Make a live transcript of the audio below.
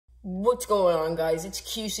What's going on, guys? It's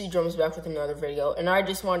QC Drums back with another video, and I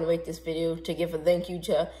just wanted to make this video to give a thank you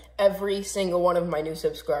to every single one of my new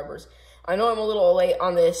subscribers. I know I'm a little late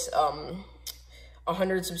on this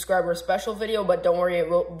 100 subscriber special video, but don't worry, it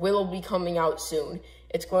will be coming out soon.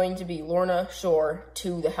 It's going to be Lorna Shore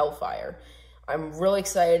to the Hellfire. I'm really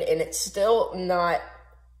excited, and it's still not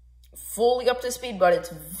fully up to speed, but it's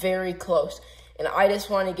very close. And I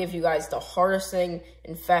just want to give you guys the hardest thing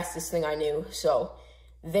and fastest thing I knew, so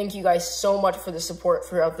thank you guys so much for the support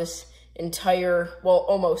throughout this entire, well,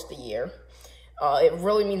 almost a year. It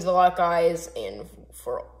really means a lot, guys, and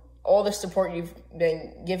for all the support you've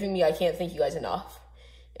been giving me, I can't thank you guys enough.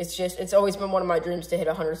 It's always been one of my dreams to hit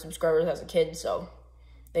 100 subscribers as a kid, so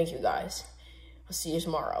thank you guys. I'll see you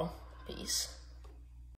tomorrow. Peace.